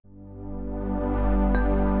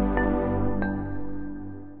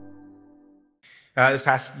This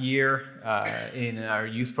past year, in our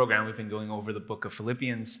youth program, we've been going over the book of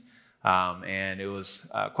Philippians, and it was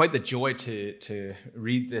quite the joy to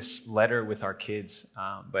read this letter with our kids.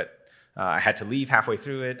 But I had to leave halfway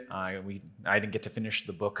through it. I didn't get to finish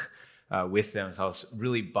the book with them, so I was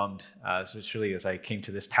really bummed, especially as I came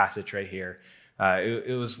to this passage right here.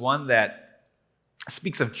 It was one that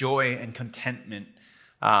speaks of joy and contentment.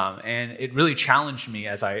 And it really challenged me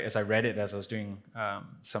as I read it, as I was doing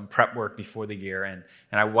some prep work before the year, and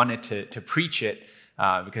I wanted to preach it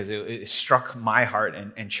because it struck my heart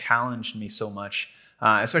and challenged me so much,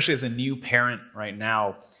 especially as a new parent right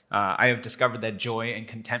now. I have discovered that joy and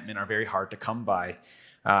contentment are very hard to come by,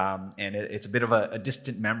 and it's a bit of a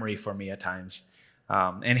distant memory for me at times.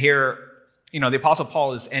 And here, the Apostle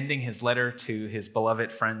Paul is ending his letter to his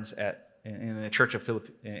beloved friends in the church of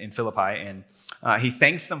Philippi, and he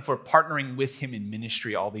thanks them for partnering with him in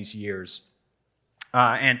ministry all these years.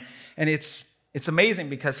 And it's amazing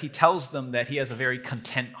because he tells them that he has a very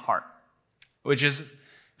content heart, which is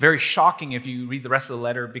very shocking if you read the rest of the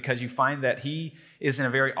letter, because you find that he is in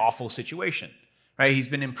a very awful situation. Right? He's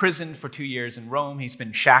been imprisoned for 2 years in Rome. He's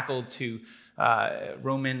been shackled to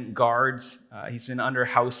Roman guards. He's been under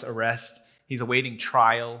house arrest. He's awaiting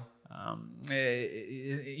trial.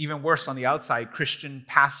 Even worse, on the outside, Christian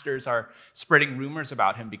pastors are spreading rumors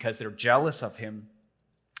about him because they're jealous of him.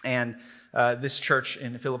 And this church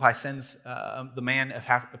in Philippi sends the man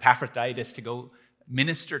Epaphroditus to go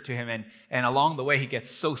minister to him. And along the way, he gets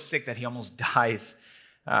so sick that he almost dies.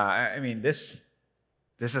 This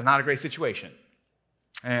is not a great situation.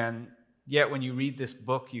 And yet, when you read this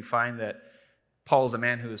book, you find that Paul is a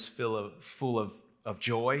man who is full of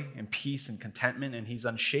joy and peace and contentment, and he's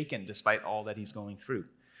unshaken despite all that he's going through.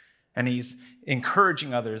 And he's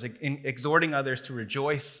encouraging others, exhorting others to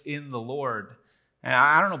rejoice in the Lord. And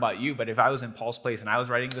I don't know about you, but if I was in Paul's place and I was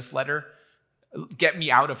writing this letter, "Get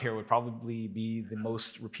me out of here" would probably be the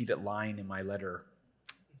most repeated line in my letter.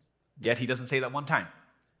 Yet he doesn't say that one time.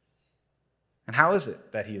 And how is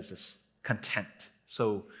it that he is this content,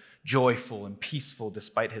 so joyful and peaceful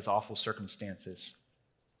despite his awful circumstances?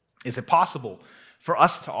 Is it possible for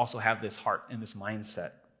us to also have this heart and this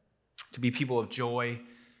mindset, to be people of joy,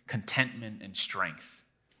 contentment, and strength,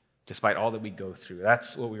 despite all that we go through?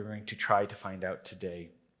 That's what we're going to try to find out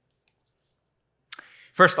today.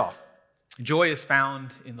 First off, joy is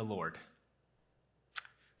found in the Lord.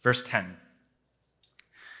 Verse 10.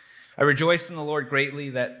 "I rejoiced in the Lord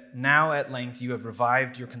greatly that now at length you have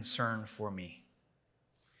revived your concern for me.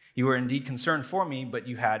 You were indeed concerned for me, but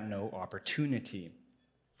you had no opportunity."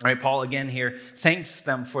 All right, Paul again here thanks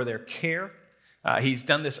them for their care. He's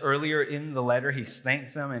done this earlier in the letter. He's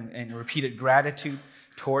thanked them and repeated gratitude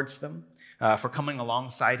towards them for coming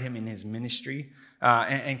alongside him in his ministry.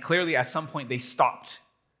 And clearly at some point they stopped.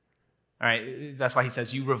 All right, that's why he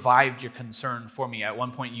says, "You revived your concern for me." At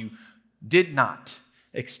one point you did not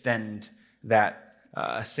extend that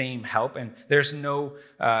same help. And there's no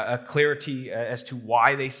clarity as to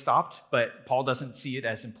why they stopped, but Paul doesn't see it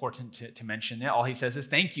as important to mention it. All he says is,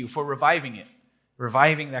 "Thank you for reviving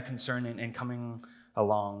that concern and coming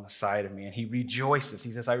alongside of me." And he rejoices.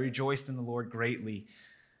 He says, "I rejoiced in the Lord greatly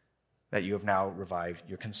that you have now revived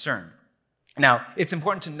your concern." Now, it's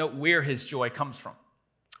important to note where his joy comes from,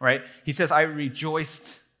 right? He says, "I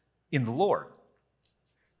rejoiced in the Lord."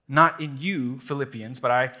 Not in you, Philippians,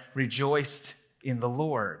 but I rejoiced in the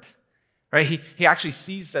Lord. Right? He actually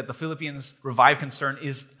sees that the Philippians' revived concern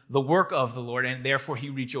is the work of the Lord, and therefore he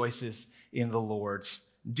rejoices in the Lord's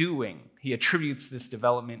doing. He attributes this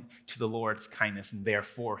development to the Lord's kindness, and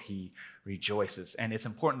therefore he rejoices. And it's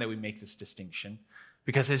important that we make this distinction,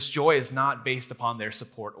 because his joy is not based upon their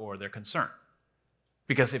support or their concern.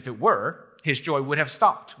 Because if it were, his joy would have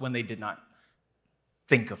stopped when they did not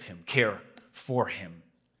think of him, care for him.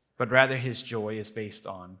 But rather his joy is based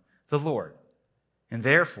on the Lord. And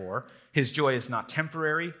therefore, his joy is not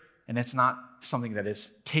temporary, and it's not something that is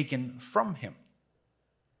taken from him.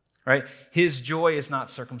 Right? His joy is not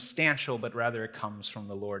circumstantial, but rather it comes from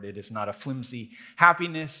the Lord. It is not a flimsy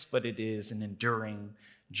happiness, but it is an enduring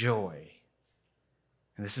joy.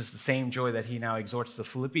 And this is the same joy that he now exhorts the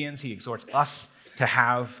Philippians. He exhorts us to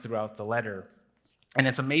have throughout the letter. And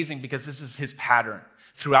it's amazing because this is his pattern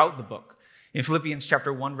throughout the book. In Philippians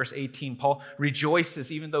chapter 1, verse 18, Paul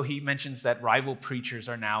rejoices even though he mentions that rival preachers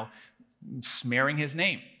are now smearing his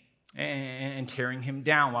name and tearing him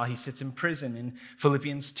down while he sits in prison. In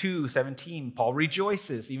Philippians 2:17, Paul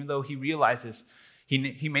rejoices even though he realizes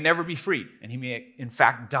he may never be freed, and he may in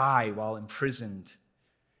fact die while imprisoned.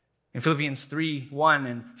 In Philippians 3:1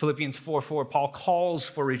 and Philippians 4:4, Paul calls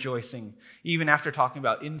for rejoicing, even after talking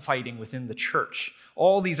about infighting within the church.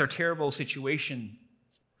 All these are terrible situations,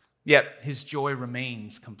 yet his joy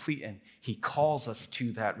remains complete, and he calls us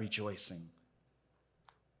to that rejoicing.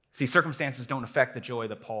 See, circumstances don't affect the joy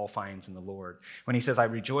that Paul finds in the Lord. When he says, I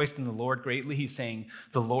rejoiced in the Lord greatly, he's saying,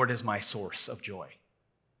 the Lord is my source of joy.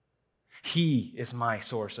 He is my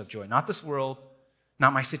source of joy, not this world,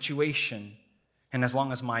 not my situation. And as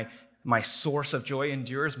long as my source of joy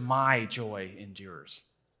endures, my joy endures.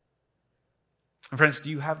 And friends, do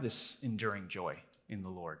you have this enduring joy in the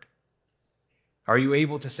Lord? Are you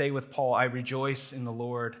able to say with Paul, I rejoice in the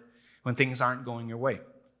Lord when things aren't going your way,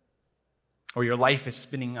 or your life is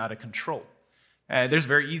spinning out of control? There's a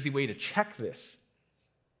very easy way to check this.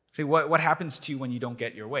 See, what happens to you when you don't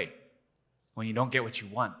get your way, when you don't get what you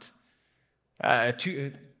want?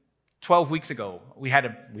 12 weeks ago, we had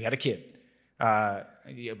a kid.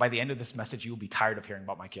 By the end of this message, you will be tired of hearing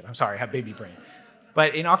about my kid. I'm sorry, I have baby brain.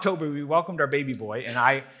 But in October, we welcomed our baby boy, and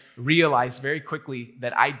I realized very quickly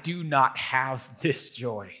that I do not have this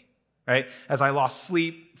joy, right? As I lost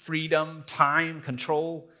sleep, freedom, time,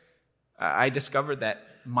 control, I discovered that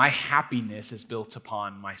my happiness is built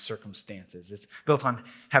upon my circumstances. It's built on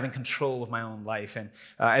having control of my own life. And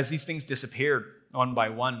as these things disappeared one by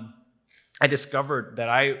one, I discovered that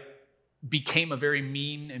I became a very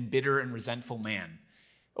mean and bitter and resentful man.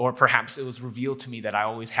 Or perhaps it was revealed to me that I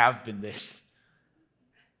always have been this.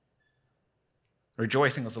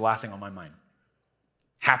 Rejoicing was the last thing on my mind.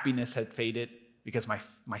 Happiness had faded because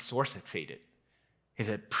my source had faded. It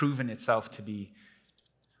had proven itself to be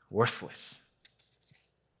worthless.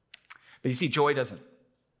 But you see, joy doesn't,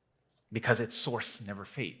 because its source never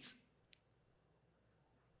fades.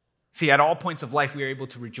 See, at all points of life, we are able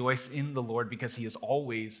to rejoice in the Lord because he is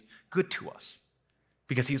always good to us,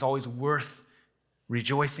 because he is always worth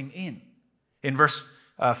rejoicing in. In verse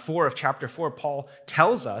 4 of chapter 4, Paul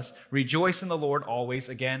tells us, rejoice in the Lord always.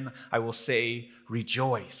 Again, I will say,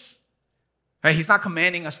 rejoice. Right? He's not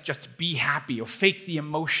commanding us just to be happy or fake the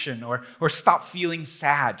emotion or stop feeling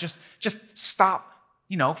sad. Just stop,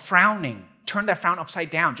 frowning. Turn that frown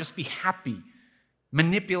upside down. Just be happy.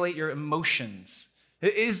 Manipulate your emotions.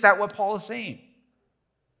 Is that what Paul is saying?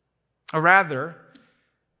 Or rather,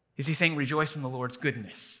 is he saying rejoice in the Lord's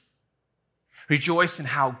goodness? Rejoice in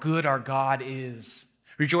how good our God is.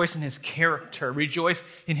 Rejoice in his character. Rejoice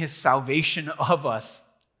in his salvation of us.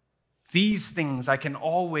 These things I can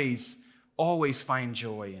always find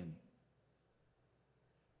joy in.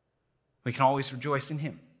 We can always rejoice in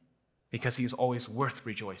him because he is always worth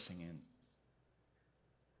rejoicing in.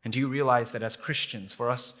 And do you realize that as Christians, for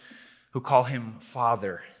us who call him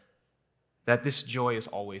Father, that this joy is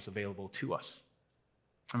always available to us?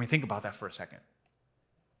 I mean, think about that for a second.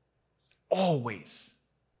 Always,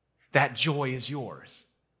 that joy is yours.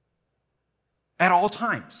 At all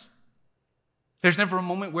times. There's never a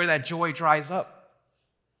moment where that joy dries up.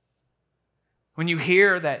 When you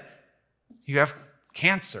hear that you have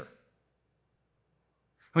cancer,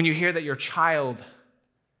 when you hear that your child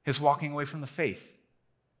is walking away from the faith,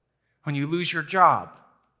 when you lose your job,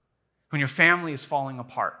 when your family is falling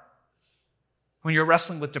apart, when you're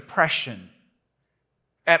wrestling with depression,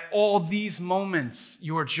 at all these moments,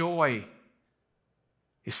 your joy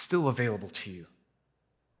is still available to you.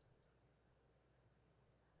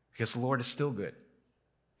 Because the Lord is still good.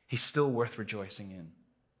 He's still worth rejoicing in.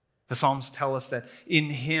 The Psalms tell us that in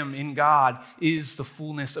him, in God, is the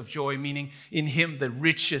fullness of joy, meaning in him the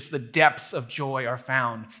riches, the depths of joy are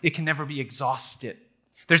found. It can never be exhausted.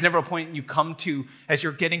 There's never a point you come to as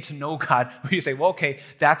you're getting to know God where you say, well, okay,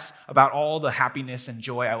 that's about all the happiness and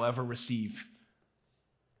joy I'll ever receive.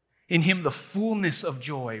 In him, the fullness of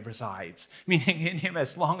joy resides, meaning in him,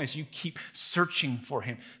 as long as you keep searching for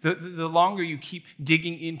him, the longer you keep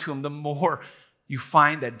digging into him, the more you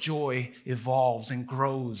find that joy evolves and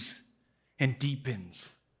grows and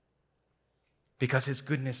deepens because his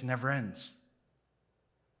goodness never ends.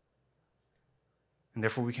 And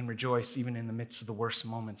therefore, we can rejoice even in the midst of the worst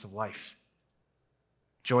moments of life.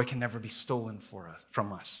 Joy can never be stolen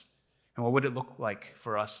from us. And what would it look like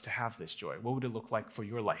for us to have this joy? What would it look like for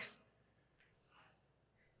your life?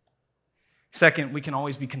 Second, we can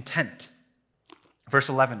always be content. Verse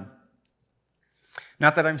 11.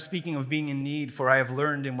 Not that I'm speaking of being in need, for I have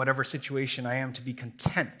learned in whatever situation I am to be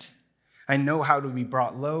content. I know how to be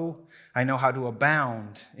brought low. I know how to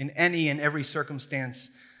abound. In any and every circumstance,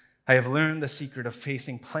 I have learned the secret of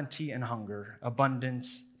facing plenty and hunger,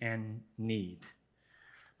 abundance and need.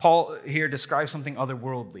 Paul here describes something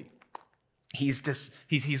otherworldly.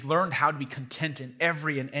 He's learned how to be content in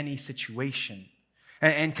every and any situation.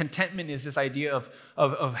 And contentment is this idea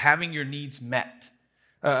of having your needs met,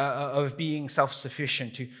 of being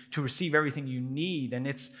self-sufficient, to receive everything you need. And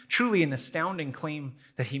it's truly an astounding claim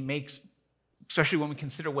that he makes, especially when we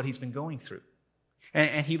consider what he's been going through.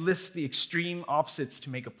 And he lists the extreme opposites to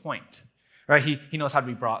make a point. Right? He knows how to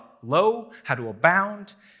be brought low, how to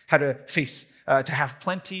abound, how to face, to have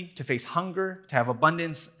plenty, to face hunger, to have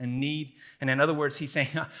abundance and need. And in other words, he's saying,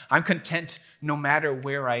 I'm content no matter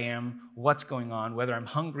where I am, what's going on, whether I'm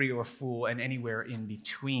hungry or full, and anywhere in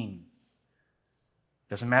between.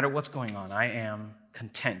 Doesn't matter what's going on, I am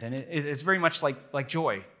content. And it's very much like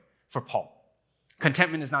joy for Paul.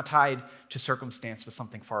 Contentment is not tied to circumstance, but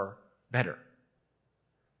something far better.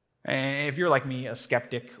 And if you're like me, a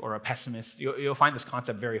skeptic or a pessimist, you'll find this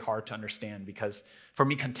concept very hard to understand, because for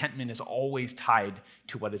me, contentment is always tied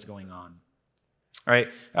to what is going on. All right?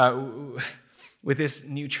 With this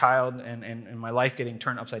new child and my life getting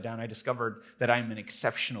turned upside down, I discovered that I'm an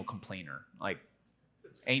exceptional complainer. Like,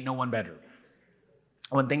 ain't no one better.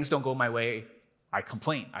 When things don't go my way, I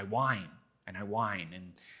complain. I whine.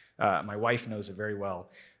 And my wife knows it very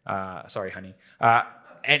well. Sorry, honey.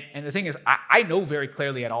 And the thing is, I know very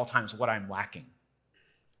clearly at all times what I'm lacking.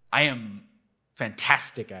 I am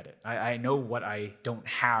fantastic at it. I know what I don't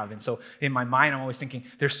have. And so in my mind, I'm always thinking,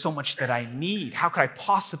 there's so much that I need. How could I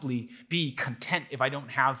possibly be content if I don't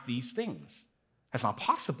have these things? That's not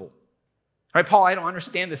possible. Right, Paul, I don't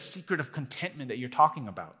understand the secret of contentment that you're talking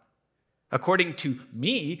about. According to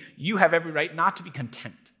me, you have every right not to be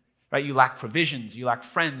content. Right? You lack provisions, you lack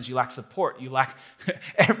friends, you lack support, you lack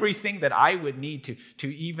everything that I would need to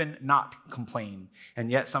even not complain. And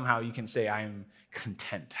yet somehow you can say, I am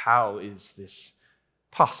content. How is this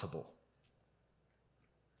possible?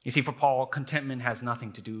 You see, for Paul, contentment has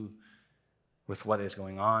nothing to do with what is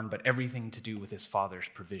going on, but everything to do with his Father's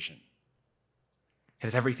provision. It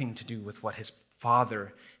has everything to do with what his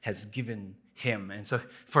Father has given him. And so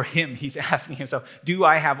for him, he's asking himself, do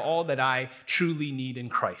I have all that I truly need in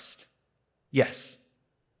Christ? Yes.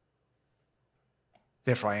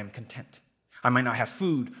 Therefore, I am content. I might not have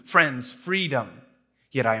food, friends, freedom,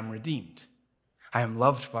 yet I am redeemed. I am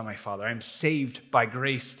loved by my Father. I am saved by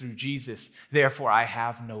grace through Jesus. Therefore, I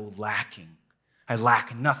have no lacking. I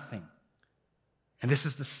lack nothing. And this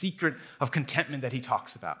is the secret of contentment that he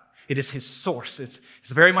talks about. It is his source. It's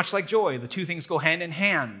very much like joy. The two things go hand in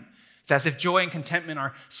hand. It's as if joy and contentment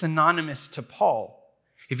are synonymous to Paul.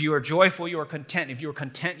 If you are joyful, you are content. If you are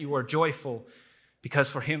content, you are joyful, because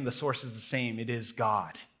for him the source is the same. It is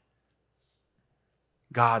God.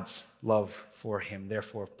 God's love for him.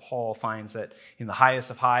 Therefore, Paul finds that in the highest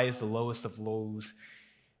of highs, the lowest of lows,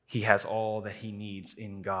 he has all that he needs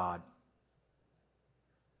in God.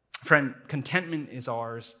 Friend, contentment is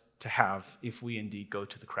ours to have if we indeed go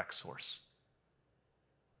to the correct source.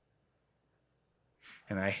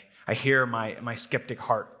 And I hear my skeptic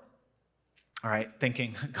heart, all right,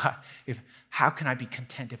 thinking, God, how can I be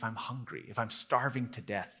content if I'm hungry, if I'm starving to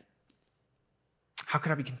death? How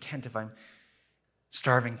can I be content if I'm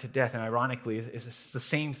starving to death? And ironically, it's the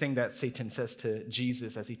same thing that Satan says to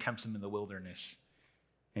Jesus as he tempts him in the wilderness.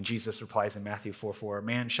 And Jesus replies in Matthew 4:4,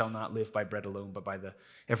 man shall not live by bread alone, but by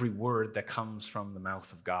every word that comes from the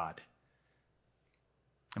mouth of God.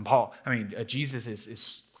 And Jesus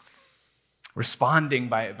is responding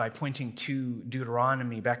by pointing to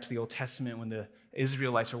Deuteronomy, back to the Old Testament, when the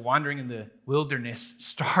Israelites are wandering in the wilderness,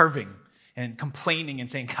 starving and complaining and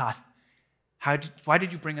saying, God, why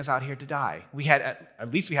did you bring us out here to die?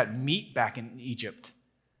 At least we had meat back in Egypt.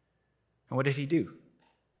 And what did he do?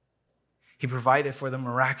 He provided for them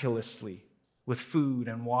miraculously with food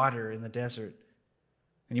and water in the desert.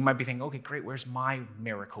 And you might be thinking, okay, great, where's my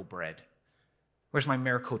miracle bread? Where's my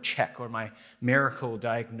miracle check or my miracle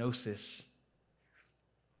diagnosis?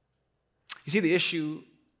 You see, the issue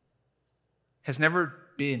has never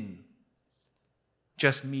been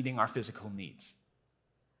just meeting our physical needs.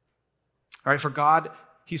 All right, for God,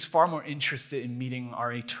 he's far more interested in meeting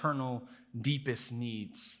our eternal, deepest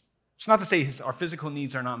needs. It's not to say our physical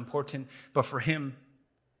needs are not important, but for him,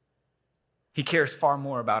 he cares far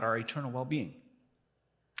more about our eternal well-being,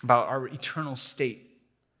 about our eternal state,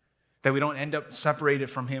 that we don't end up separated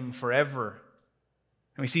from him forever.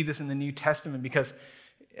 And we see this in the New Testament because,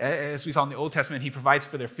 as we saw in the Old Testament, he provides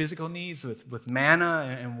for their physical needs with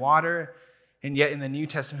manna and water. And yet in the New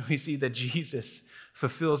Testament, we see that Jesus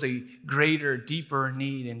fulfills a greater, deeper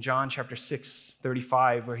need in John chapter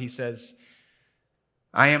 6:35, where he says,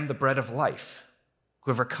 I am the bread of life.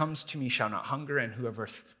 Whoever comes to me shall not hunger, and whoever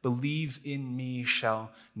believes in me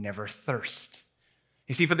shall never thirst.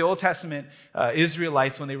 You see, for the Old Testament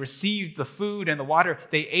Israelites, when they received the food and the water,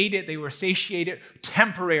 they ate it, they were satiated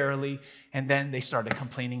temporarily, and then they started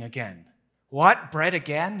complaining again. What? Bread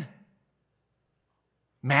again?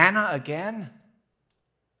 Manna again?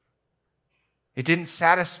 It didn't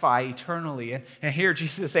satisfy eternally. And here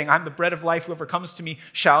Jesus is saying, I'm the bread of life. Whoever comes to me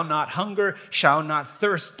shall not hunger, shall not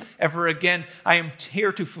thirst ever again. I am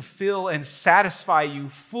here to fulfill and satisfy you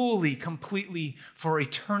fully, completely for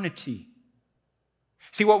eternity.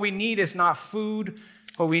 See, what we need is not food.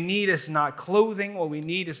 What we need is not clothing. What we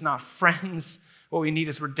need is not friends. What we need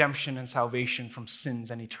is redemption and salvation from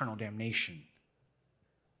sins and eternal damnation.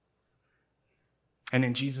 And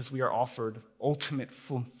in Jesus, we are offered ultimate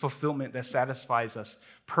fulfillment that satisfies us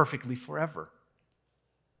perfectly forever.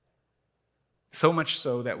 So much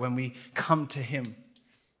so that when we come to him,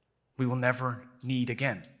 we will never need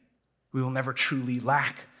again. We will never truly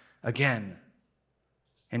lack again.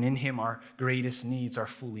 And in him, our greatest needs are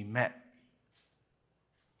fully met.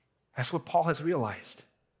 That's what Paul has realized.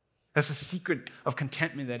 That's the secret of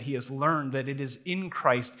contentment that he has learned, that it is in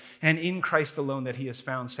Christ and in Christ alone that he has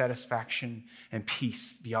found satisfaction and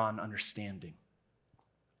peace beyond understanding.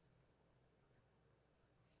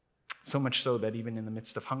 So much so that even in the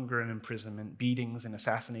midst of hunger and imprisonment, beatings and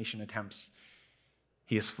assassination attempts,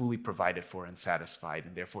 he is fully provided for and satisfied,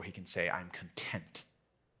 and therefore he can say, I'm content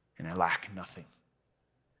and I lack nothing.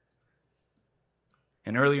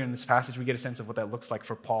 And earlier in this passage, we get a sense of what that looks like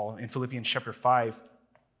for Paul. In Philippians chapter 5,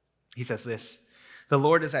 he says this, the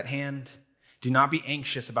Lord is at hand. Do not be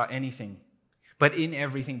anxious about anything, but in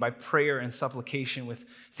everything by prayer and supplication with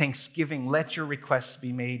thanksgiving, let your requests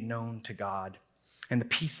be made known to God. And the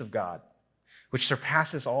peace of God, which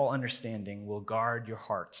surpasses all understanding, will guard your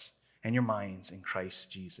hearts and your minds in Christ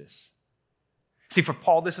Jesus. See, for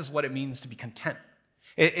Paul, this is what it means to be content.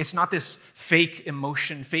 It's not this fake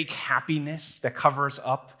emotion, fake happiness that covers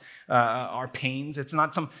up our pains. It's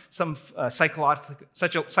not some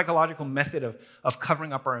psychological method of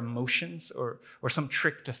covering up our emotions or some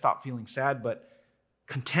trick to stop feeling sad. But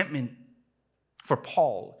contentment for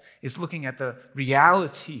Paul is looking at the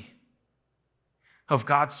reality of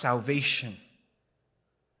God's salvation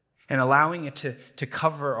and allowing it to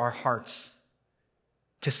cover our hearts,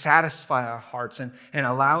 to satisfy our hearts, and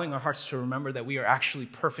allowing our hearts to remember that we are actually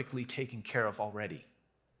perfectly taken care of already.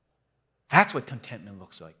 That's what contentment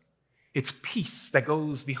looks like. It's peace that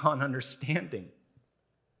goes beyond understanding.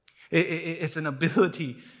 It's an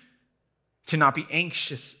ability to not be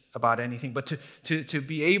anxious about anything, but to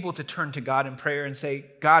be able to turn to God in prayer and say,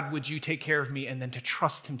 God, would you take care of me? And then to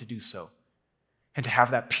trust him to do so. And to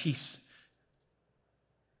have that peace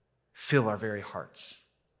fill our very hearts.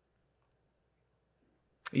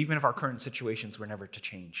 Even if our current situations were never to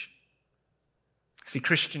change. See,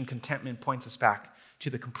 Christian contentment points us back to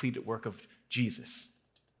the completed work of Jesus.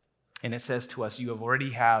 And it says to us, you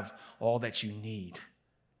already have all that you need.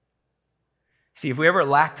 See, if we ever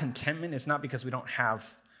lack contentment, it's not because we don't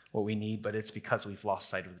have what we need, but it's because we've lost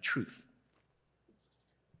sight of the truth.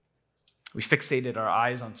 We fixated our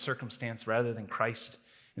eyes on circumstance rather than Christ,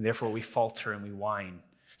 and therefore we falter and we whine.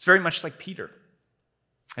 It's very much like Peter.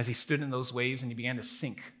 As he stood in those waves and he began to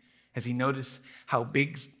sink, as he noticed how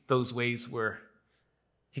big those waves were,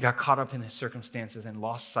 he got caught up in his circumstances and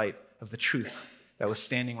lost sight of the truth that was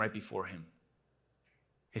standing right before him,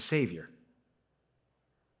 his Savior.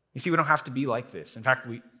 You see, we don't have to be like this. In fact,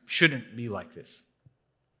 we shouldn't be like this.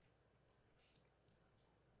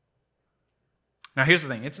 Now, here's the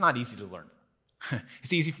thing. It's not easy to learn.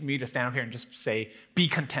 It's easy for me to stand up here and just say, be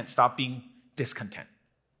content, stop being discontent.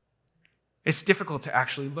 It's difficult to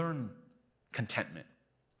actually learn contentment.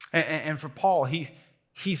 And for Paul,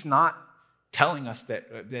 he's not telling us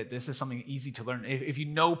that this is something easy to learn. If you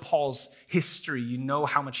know Paul's history, you know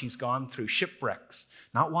how much he's gone through. Shipwrecks,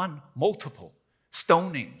 not one, multiple.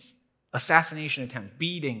 Stonings, assassination attempts,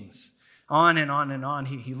 beatings, on and on and on.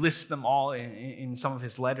 He lists them all in some of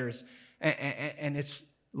his letters. And it's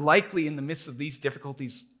likely in the midst of these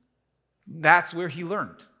difficulties, that's where he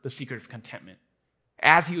learned the secret of contentment.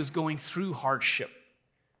 As he was going through hardship,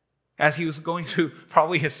 as he was going through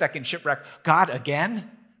probably his second shipwreck, God, again?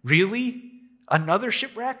 Really? Another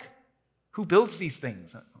shipwreck? Who builds these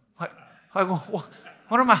things? What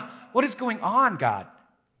is going on, God?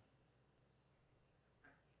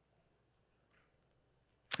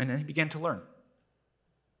 And then he began to learn.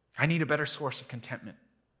 I need a better source of contentment.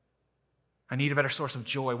 I need a better source of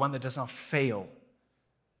joy, one that does not fail.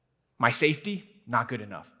 My safety, not good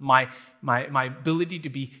enough. My ability to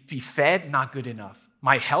be fed, not good enough.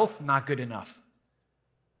 My health, not good enough.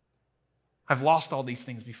 I've lost all these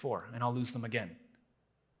things before, and I'll lose them again.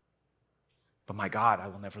 But my God, I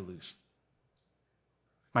will never lose.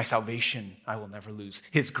 My salvation I will never lose.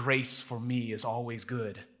 His grace for me is always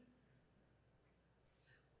good.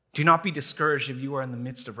 Do not be discouraged if you are in the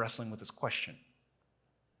midst of wrestling with this question.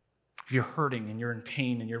 If you're hurting and you're in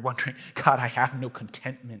pain and you're wondering, God, I have no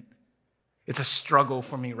contentment. It's a struggle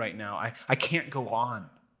for me right now. I can't go on.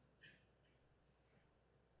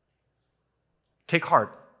 Take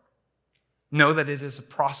heart. Know that it is a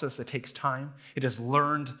process that takes time. It is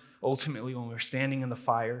learned ultimately when we're standing in the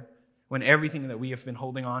fire, when everything that we have been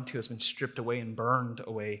holding on to has been stripped away and burned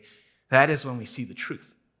away. That is when we see the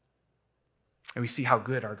truth. And we see how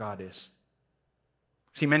good our God is.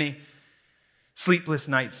 See, many sleepless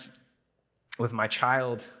nights with my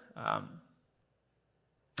child,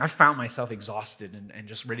 I found myself exhausted and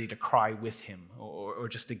just ready to cry with him or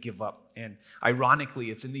just to give up. And ironically,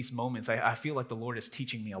 it's in these moments I feel like the Lord is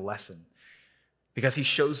teaching me a lesson, because he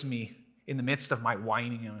shows me in the midst of my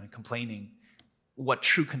whining and complaining what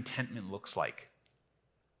true contentment looks like.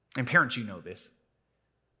 And parents, you know this,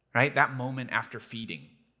 right? That moment after feeding,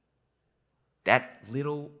 that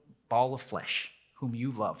little ball of flesh whom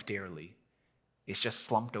you love dearly is just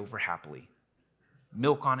slumped over happily.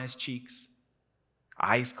 Milk on his cheeks,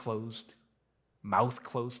 eyes closed, mouth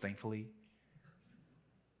closed, thankfully.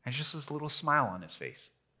 And just this little smile on his face.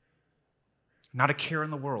 Not a care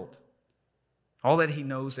in the world. All that he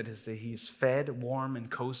knows is that he's fed, warm, and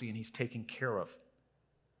cozy, and he's taken care of.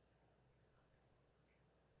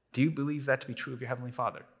 Do you believe that to be true of your Heavenly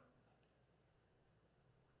Father?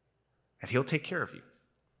 And he'll take care of you.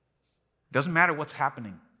 It doesn't matter what's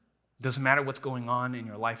happening. It doesn't matter what's going on in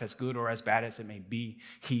your life, as good or as bad as it may be.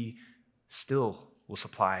 He still will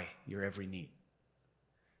supply your every need,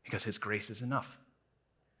 because his grace is enough.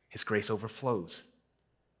 His grace overflows.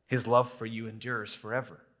 His love for you endures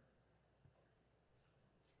forever.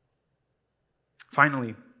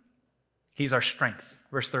 Finally, he's our strength.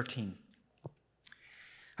 Verse 13.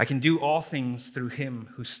 I can do all things through him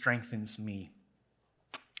who strengthens me.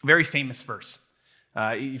 Very famous verse.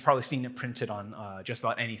 You've probably seen it printed on just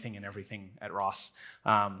about anything and everything at Ross.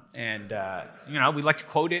 We like to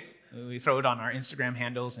quote it. We throw it on our Instagram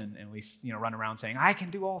handles, and we run around saying, I can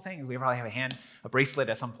do all things. We probably have a bracelet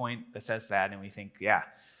at some point that says that, and we think, yeah,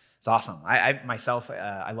 it's awesome. I myself,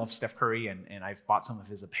 I love Steph Curry, and I've bought some of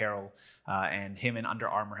his apparel, and him and Under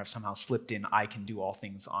Armour have somehow slipped in I can do all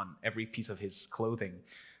things on every piece of his clothing.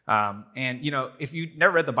 If you've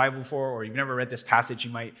never read the Bible before, or you've never read this passage,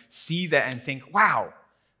 you might see that and think, wow,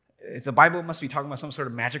 the Bible must be talking about some sort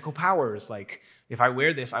of magical powers. Like, if I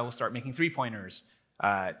wear this, I will start making three-pointers.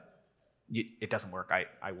 It doesn't work.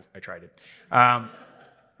 I tried it.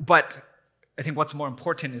 But I think what's more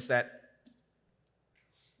important is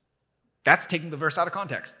that's taking the verse out of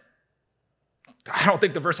context. I don't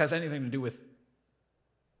think the verse has anything to do with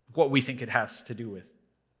what we think it has to do with.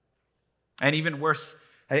 And even worse,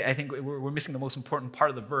 I think we're missing the most important part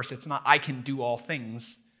of the verse. It's not I can do all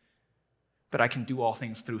things, but I can do all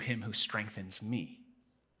things through him who strengthens me.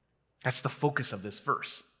 That's the focus of this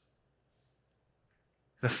verse.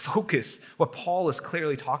 The focus, what Paul is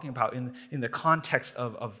clearly talking about in the context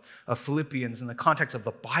of Philippians, in the context of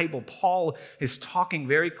the Bible, Paul is talking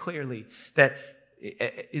very clearly that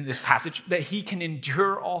in this passage that he can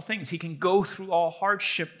endure all things. He can go through all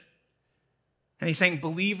hardship. And he's saying,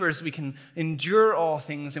 believers, we can endure all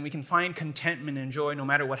things and we can find contentment and joy no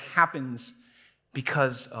matter what happens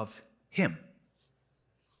because of him.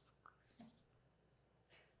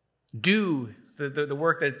 Do the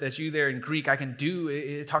work that's you there in Greek, I can do,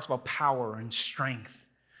 it talks about power and strength,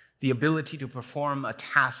 the ability to perform a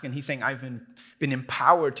task. And he's saying, I've been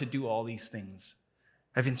empowered to do all these things.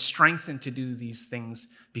 I've been strengthened to do these things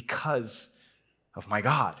because of my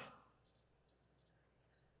God.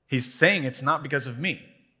 He's saying it's not because of me.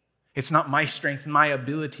 It's not my strength and my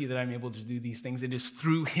ability that I'm able to do these things. It is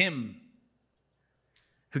through him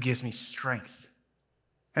who gives me strength.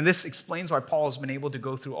 And this explains why Paul has been able to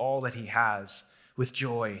go through all that he has with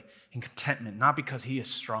joy and contentment, not because he is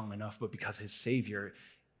strong enough, but because his Savior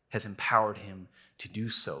has empowered him to do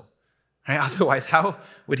so. Right? Otherwise, how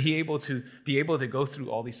would he be able to go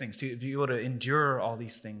through all these things, to be able to endure all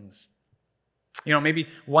these things? Maybe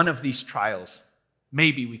one of these trials,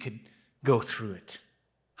 maybe we could go through it.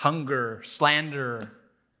 Hunger, slander,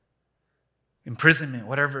 imprisonment,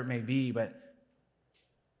 whatever it may be, but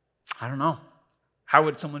I don't know. How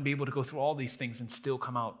would someone be able to go through all these things and still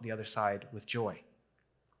come out the other side with joy?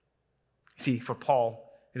 See, for Paul,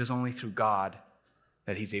 it is only through God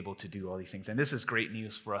that he's able to do all these things. And this is great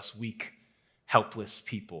news for us weak, helpless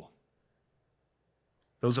people.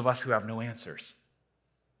 Those of us who have no answers.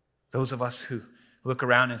 Those of us who look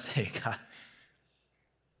around and say, God,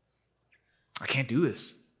 I can't do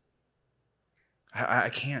this. I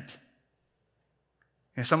can't.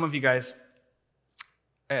 And some of you guys,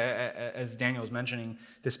 as Daniel was mentioning,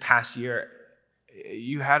 this past year,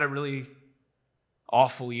 you had a really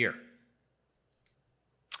awful year.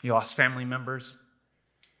 You lost family members.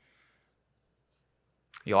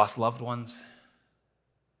 You lost loved ones.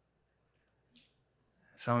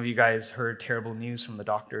 Some of you guys heard terrible news from the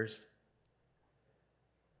doctors.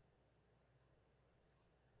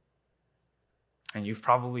 And you've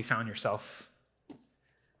probably found yourself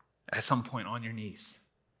at some point on your knees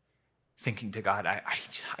thinking to God, I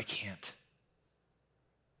can't.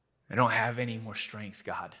 I don't have any more strength,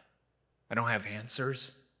 God. I don't have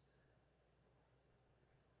answers.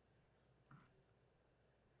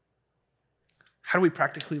 How do we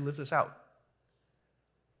practically live this out?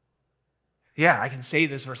 Yeah, I can say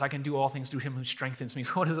this verse, I can do all things through him who strengthens me.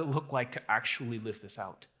 So what does it look like to actually live this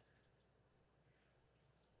out?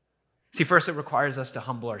 See, first it requires us to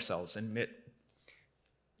humble ourselves and admit,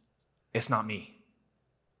 it's not me.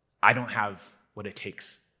 I don't have what it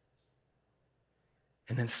takes.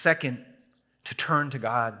 And then second, to turn to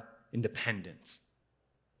God in dependence.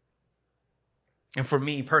 And for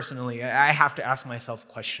me personally, I have to ask myself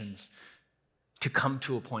questions to come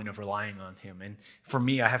to a point of relying on him. And for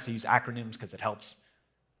me, I have to use acronyms because it helps.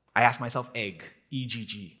 I ask myself EGG,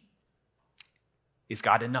 E-G-G. Is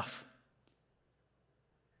God enough?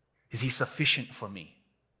 Is he sufficient for me?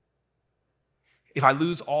 If I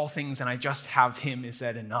lose all things and I just have him, is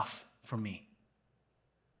that enough for me?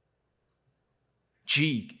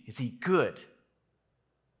 G, is he good?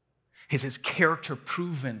 Is his character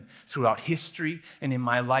proven throughout history and in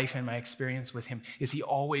my life and my experience with him? Is he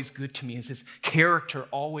always good to me? Is his character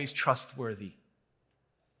always trustworthy?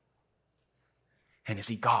 And is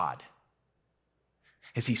he God?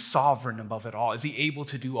 Is he sovereign above it all? Is he able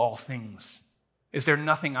to do all things? Is there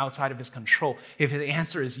nothing outside of his control? If the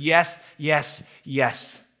answer is yes, yes,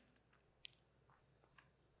 yes,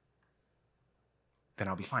 then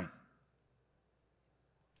I'll be fine.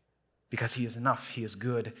 Because he is enough, he is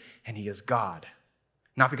good, and he is God.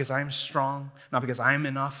 Not because I'm strong, not because I'm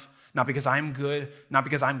enough, not because I'm good, not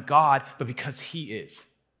because I'm God, but because he is.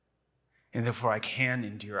 And therefore I can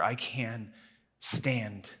endure, I can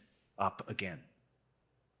stand up again.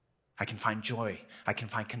 I can find joy, I can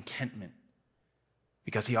find contentment,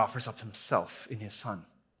 because he offers up himself in his Son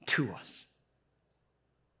to us.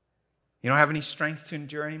 You don't have any strength to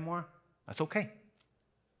endure anymore? That's okay.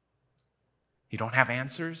 You don't have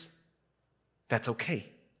answers? That's okay.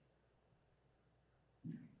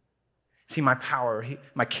 See, my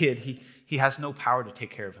kid, he has no power to take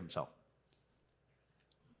care of himself.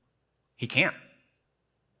 He can't.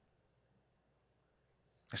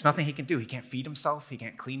 There's nothing he can do. He can't feed himself. He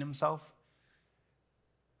can't clean himself.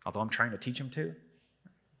 Although I'm trying to teach him to.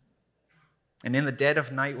 And in the dead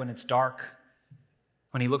of night, when it's dark,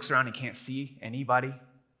 when he looks around, he can't see anybody.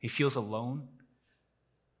 He feels alone.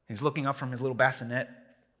 He's looking up from his little bassinet.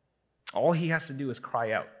 All he has to do is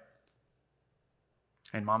cry out.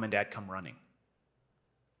 And mom and dad come running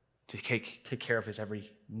to take care of his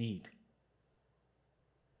every need.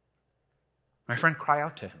 My friend, cry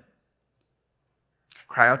out to him.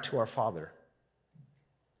 Cry out to our Father.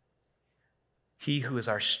 He who is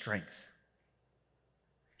our strength.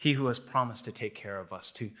 He who has promised to take care of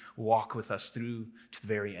us, to walk with us through to the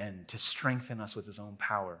very end, to strengthen us with his own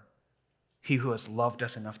power. He who has loved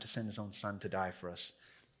us enough to send his own Son to die for us.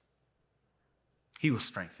 He will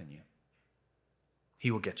strengthen you.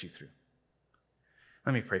 He will get you through.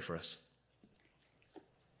 Let me pray for us.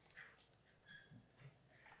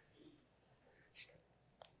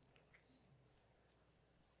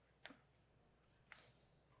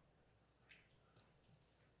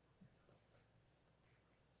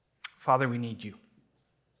 Father, we need you.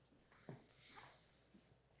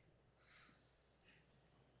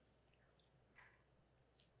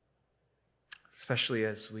 Especially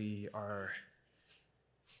as we are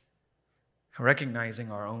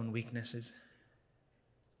recognizing our own weaknesses,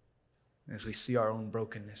 as we see our own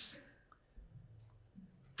brokenness,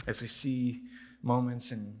 as we see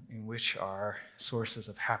moments in which our sources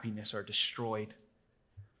of happiness are destroyed,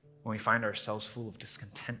 when we find ourselves full of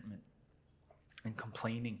discontentment and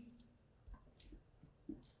complaining.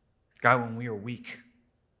 God, when we are weak,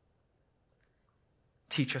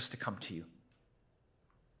 teach us to come to you.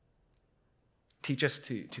 Teach us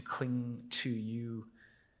to cling to you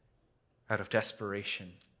out of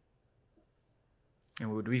desperation.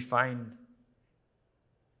 And would we find,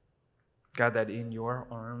 God, that in your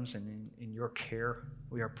arms and in your care,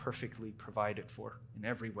 we are perfectly provided for in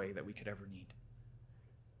every way that we could ever need.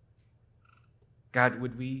 God,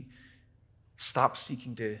 would we stop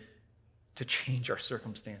seeking to change our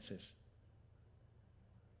circumstances,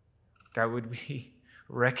 God, would we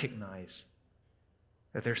recognize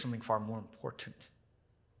that there's something far more important?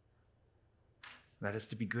 That is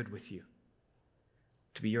to be good with you,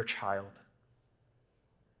 to be your child.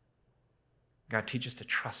 God, teach us to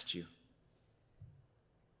trust you.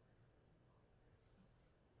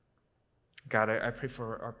 God, I pray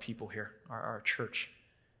for our people here, our church,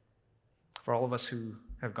 for all of us who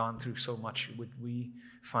have gone through so much. Would we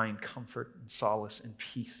find comfort and solace and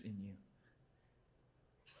peace in you?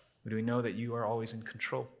 Would we know that you are always in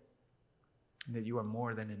control and that you are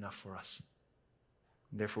more than enough for us?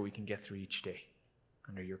 And therefore, we can get through each day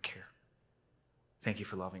under your care. Thank you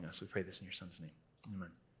for loving us. We pray this in your Son's name.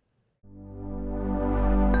 Amen.